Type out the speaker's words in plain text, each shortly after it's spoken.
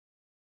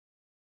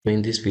So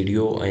in this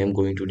video, I am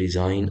going to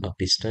design a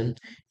piston.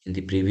 In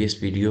the previous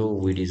video,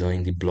 we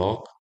designed the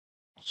block.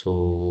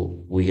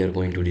 So we are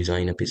going to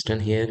design a piston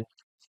here.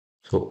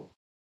 So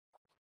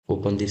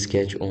open the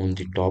sketch on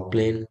the top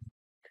plane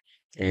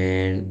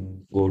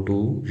and go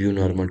to view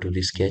normal to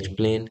the sketch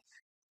plane.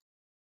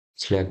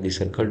 Select the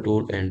circle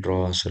tool and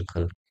draw a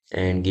circle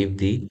and give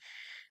the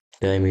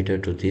diameter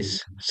to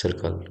this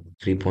circle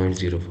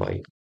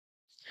 3.05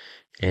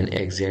 and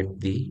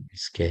exit the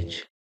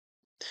sketch.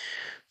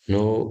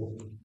 Now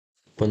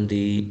open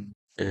the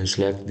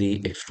select the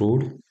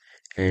extrude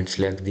and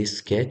select this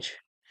sketch.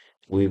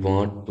 We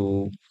want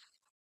to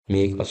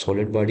make a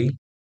solid body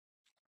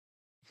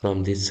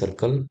from this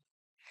circle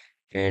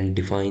and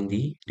define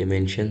the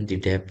dimension, the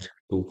depth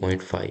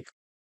 2.5.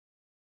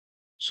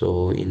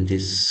 So in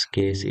this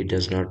case, it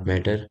does not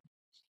matter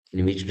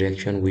in which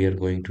direction we are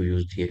going to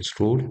use the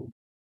extrude.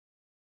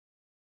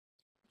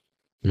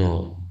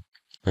 No,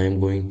 I am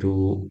going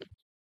to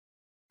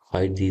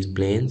hide these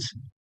planes,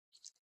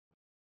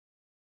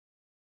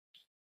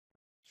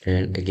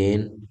 and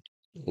again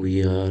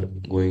we are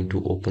going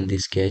to open the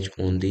sketch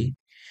on the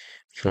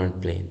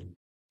front plane.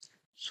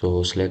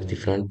 So select the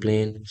front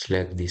plane,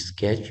 select the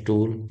sketch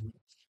tool.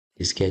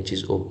 The sketch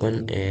is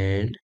open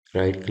and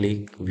right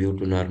click view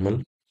to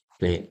normal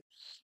plane.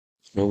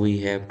 Now we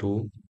have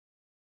to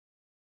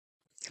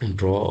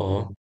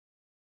draw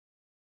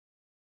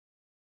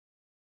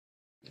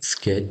a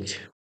sketch.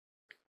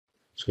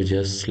 So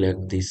just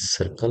select this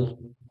circle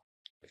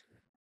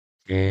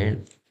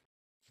and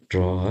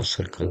draw a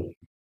circle.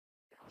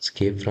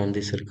 Escape from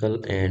the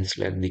circle and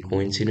select the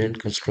coincident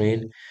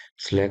constraint.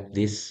 Select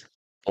this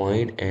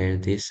point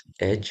and this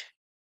edge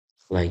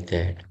like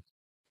that.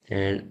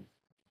 And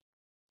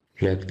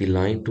select the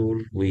line tool.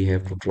 We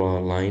have to draw a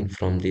line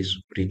from this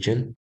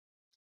region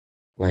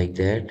like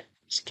that.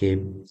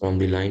 Escape from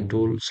the line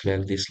tool,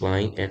 select this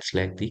line and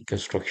select the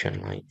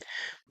construction line.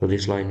 So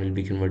this line will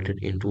be converted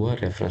into a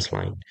reference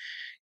line.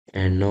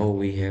 And now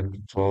we have to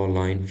draw a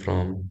line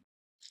from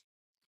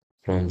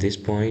this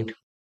point,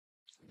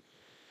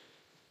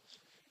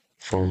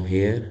 from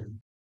here,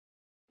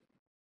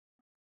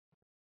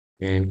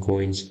 and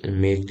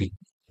make the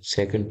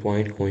second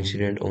point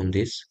coincident on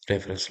this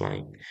reference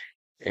line.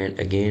 And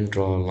again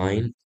draw a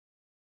line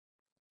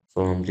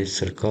from this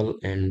circle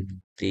and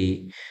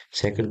the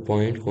second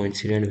point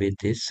coincident with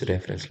this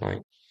reference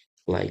line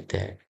like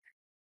that.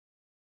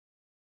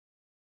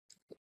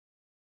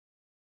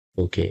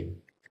 Okay.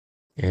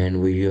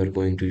 And we are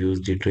going to use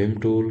the trim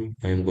tool.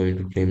 I am going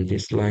to trim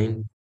this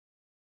line,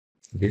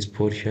 this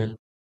portion,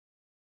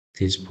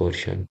 this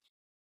portion.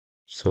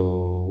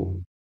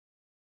 So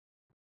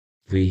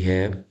we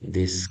have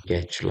this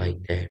sketch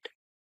like that.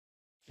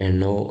 And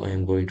now I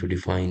am going to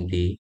define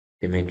the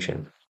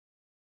dimension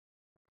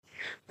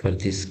for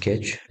this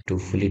sketch to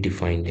fully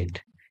define it.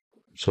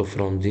 So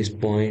from this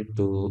point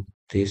to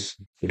this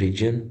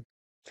region,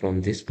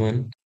 from this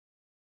one,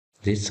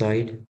 this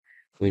side,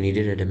 we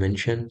needed a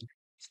dimension.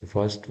 So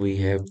first we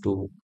have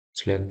to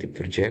select the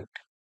project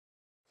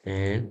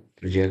and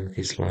project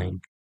this line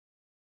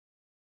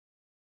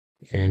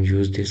and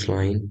use this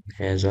line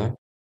as a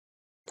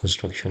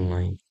construction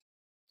line.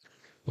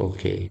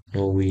 Okay,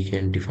 now we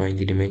can define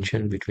the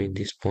dimension between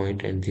this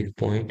point and this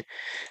point.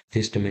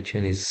 This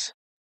dimension is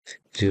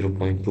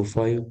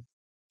 0.25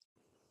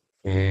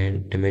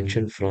 and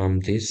dimension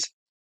from this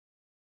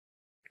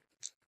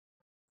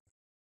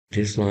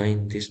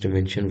line, this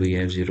dimension we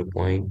have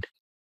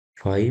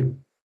 0.5,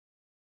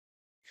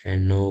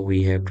 and now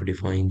we have to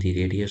define the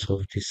radius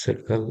of this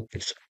circle.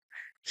 It's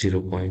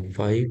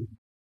 0.5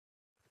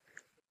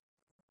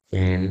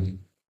 and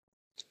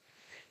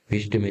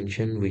which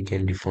dimension we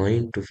can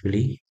define to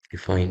fully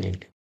define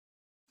it.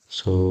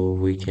 So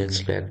we can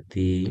select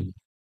the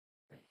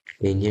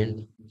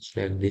tangent,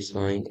 select this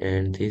line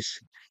and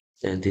this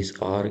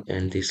arc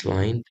and this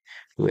line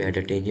to add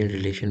a tangent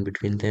relation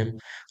between them.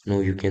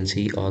 Now you can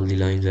see all the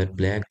lines are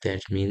black.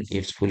 That means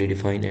it's fully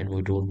defined and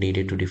we don't need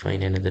it to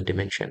define another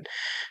dimension.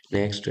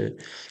 Next,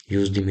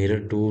 use the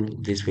mirror tool.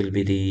 This will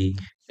be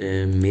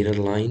the mirror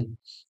line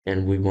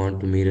and we want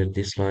to mirror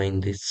this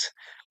line, this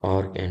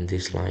arc and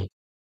this line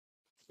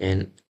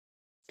and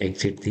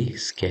exit the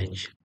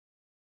sketch.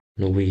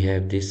 Now we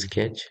have this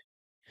sketch,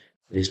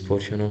 this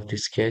portion of the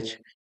sketch,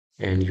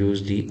 and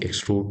use the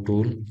extrude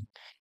tool.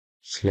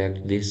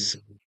 Select this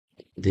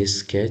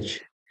sketch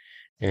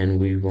and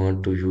we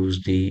want to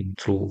use the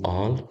through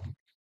all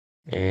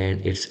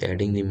and it's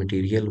adding the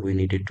material. We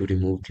needed to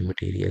remove the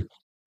material.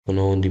 So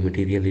now the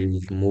material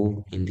is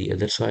removed in the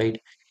other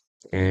side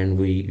and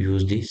we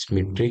use the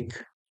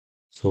symmetric.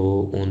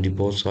 So on the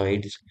both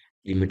sides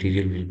the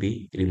material will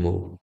be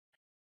removed.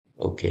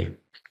 Okay.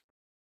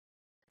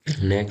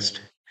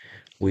 Next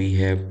we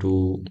have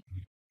to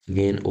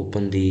again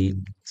open the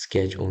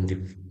sketch on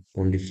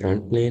the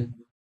front plane,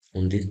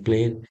 on this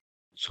plane.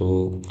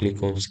 So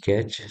click on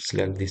sketch,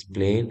 select this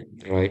plane,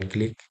 right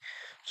click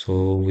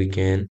so we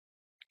can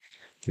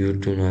view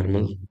to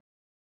normal.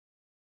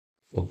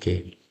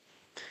 Okay,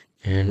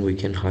 and we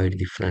can hide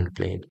the front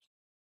plane.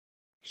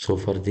 So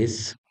for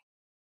this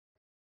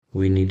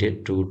we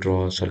needed to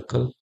draw a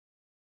circle.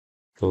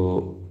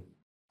 So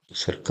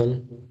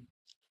circle,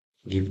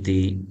 give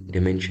the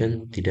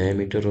dimension, the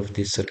diameter of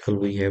this circle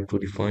we have to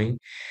define.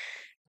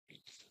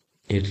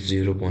 It's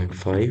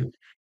 0.5.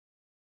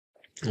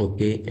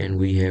 Okay, and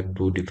we have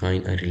to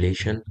define a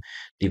relation,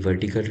 the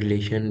vertical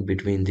relation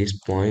between this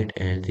point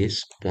and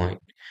this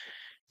point,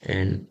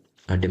 and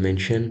a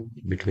dimension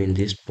between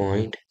this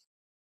point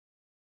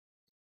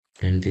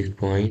and this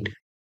point.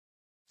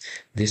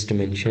 This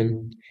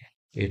dimension,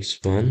 it's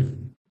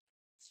 1.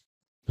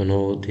 So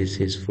now this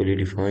is fully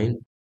defined.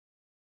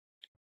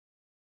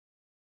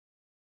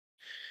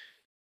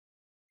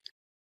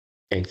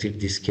 Exit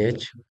the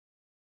sketch.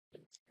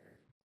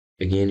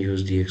 Again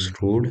use the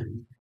extrude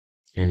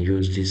and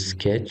use this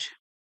sketch,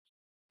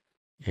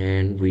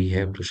 and we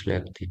have to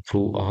select the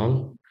through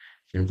all,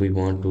 and we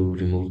want to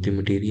remove the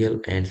material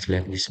and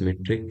select the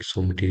symmetric,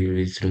 so material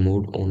is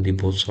removed on the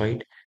both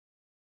side.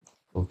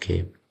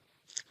 Okay,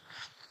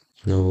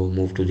 now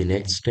move to the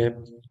next step.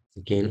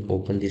 Again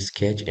open the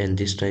sketch, and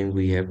this time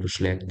we have to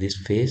select this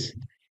face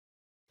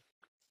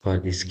for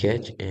the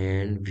sketch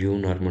and view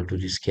normal to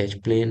the sketch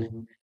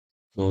plane.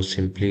 Now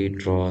simply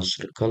draw a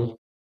circle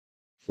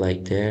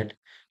like that.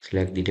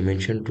 Select the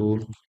dimension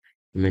tool.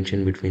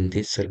 Dimension between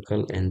this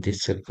circle and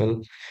this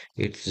circle,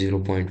 it's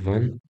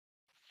 0.1.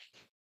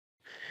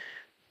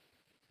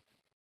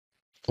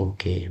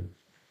 Okay,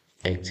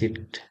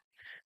 exit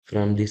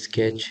from the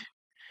sketch.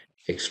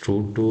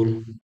 Extrude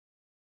tool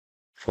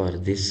for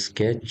this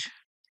sketch.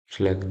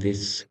 Select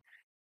this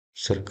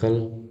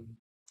circle,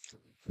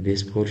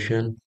 this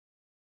portion,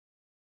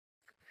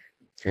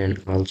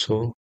 and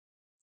also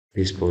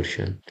this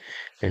portion.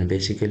 And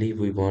basically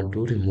we want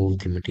to remove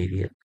the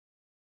material.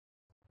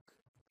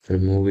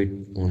 Remove it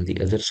on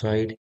the other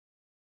side.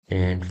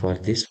 And for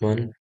this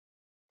one,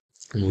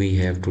 we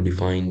have to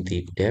define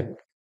the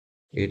depth.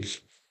 It's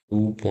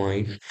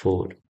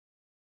 2.4.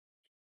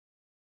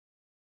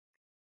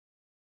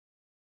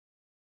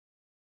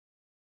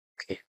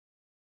 Okay.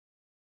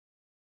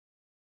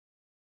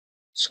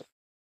 So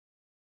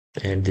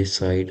at this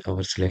side,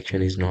 our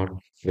selection is not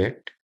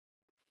wet.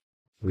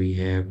 We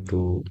have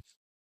to,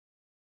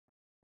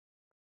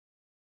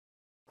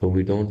 so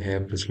we don't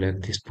have to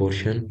select this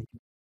portion.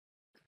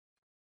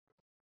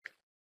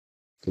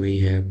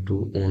 We have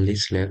to only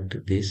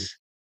select this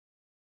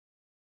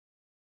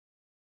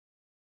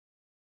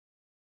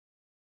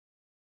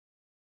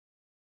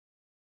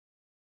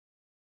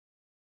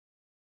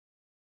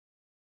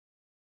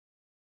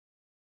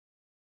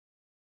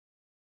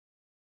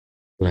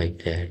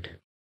like that.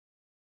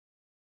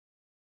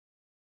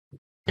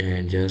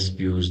 And just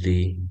use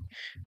the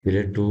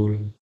fillet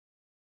tool,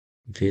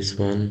 this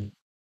one,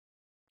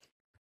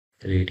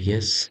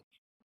 radius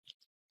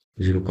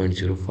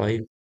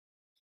 0.05,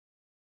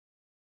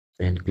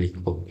 and click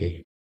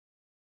OK.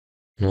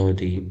 Now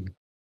the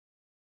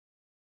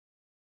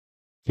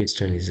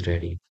piston is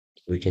ready.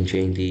 We can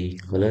change the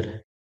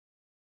color.